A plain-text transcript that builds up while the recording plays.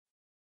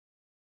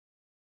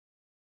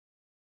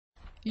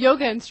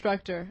yoga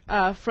instructor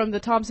from the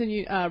Thompson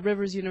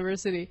Rivers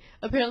University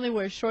apparently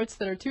wears shorts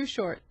that are too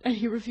short, and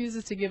he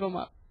refuses to give them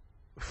up.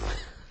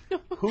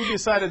 Who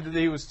decided that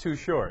he was too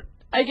short?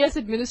 I guess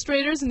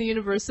administrators in the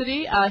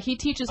university. He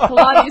teaches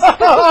Pilates.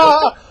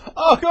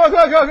 Oh,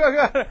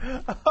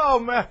 go. Oh,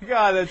 my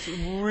God, that's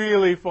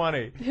really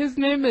funny. His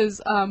name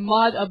is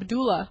Maud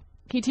Abdullah.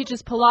 He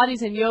teaches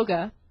Pilates and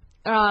yoga.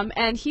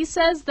 And he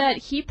says that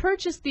he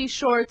purchased these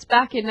shorts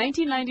back in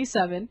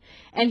 1997,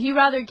 and he'd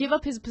rather give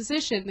up his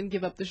position than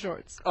give up the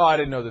shorts. Oh, I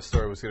didn't know this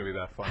story was going to be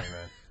that funny,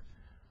 man.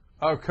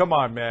 Oh, come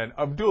on, man.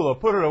 Abdullah,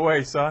 put it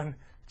away, son.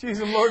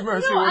 Jesus, Lord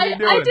mercy, No, what are you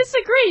doing? I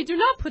disagree. Do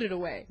not put it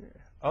away.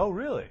 Oh,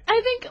 really?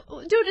 I think,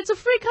 dude, it's a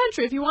free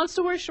country. If he wants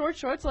to wear short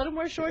shorts, let him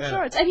wear short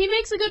shorts. And he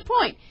makes a good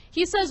point.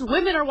 He says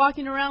women are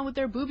walking around with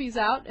their boobies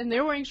out, and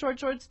they're wearing short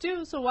shorts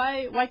too, so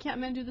why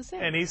can't men do the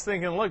same? And he's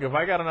thinking, look, if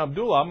I got an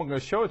Abdullah, I'm going to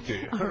show it to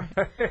you.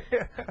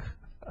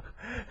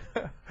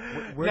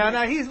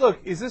 Now, look,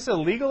 is this a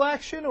legal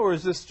action, or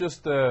is this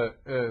just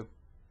a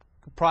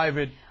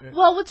private?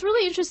 Well, what's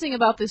really interesting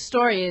about this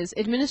story is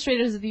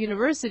administrators at the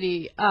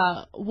university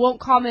won't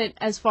comment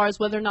as far as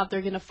whether or not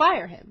they're going to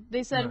fire him.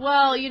 They said,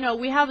 well, you know,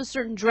 we have a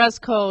certain dress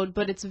code,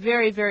 but it's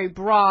very, very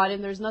broad,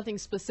 and there's nothing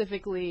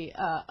specifically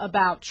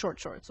about short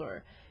shorts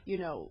or, you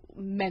know,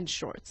 men's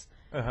shorts.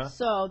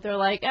 So they're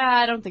like,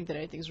 I don't think that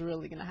anything's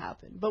really going to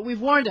happen. But we've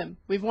warned him.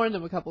 We've warned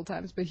him a couple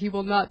times, but he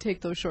will not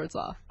take those shorts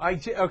off.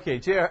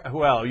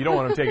 Well, you don't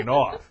want him taken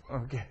off.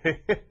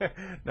 Okay.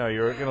 No,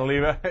 you're going to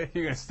leave it?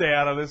 You're going to stay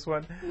out of this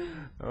one?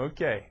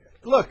 Okay.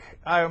 Look,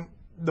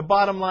 the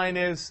bottom line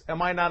is,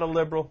 am I not a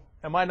liberal?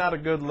 Am I not a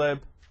good lib?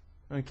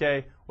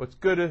 Okay. What's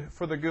good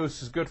for the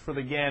goose is good for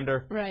the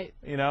gander. Right.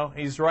 You know,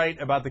 he's right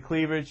about the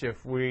cleavage.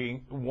 If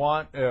we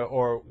want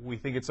or we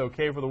think it's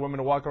okay for the women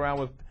to walk around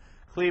with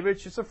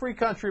cleavage, it's a free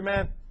country,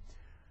 man.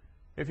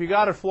 If you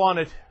got it, flaunt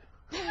it.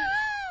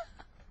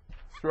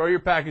 Throw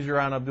your package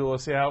around, Abdullah.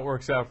 See how it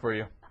works out for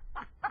you.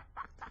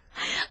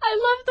 I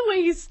love the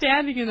way he's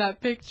standing in that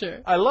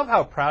picture. I love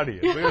how proud he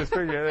is. Look at this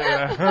picture.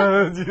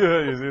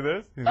 You see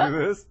this? You see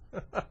this?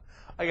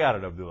 I got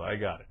it, Abdullah. I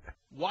got it.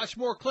 Watch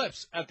more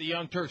clips at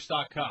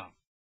theyoungturks.com.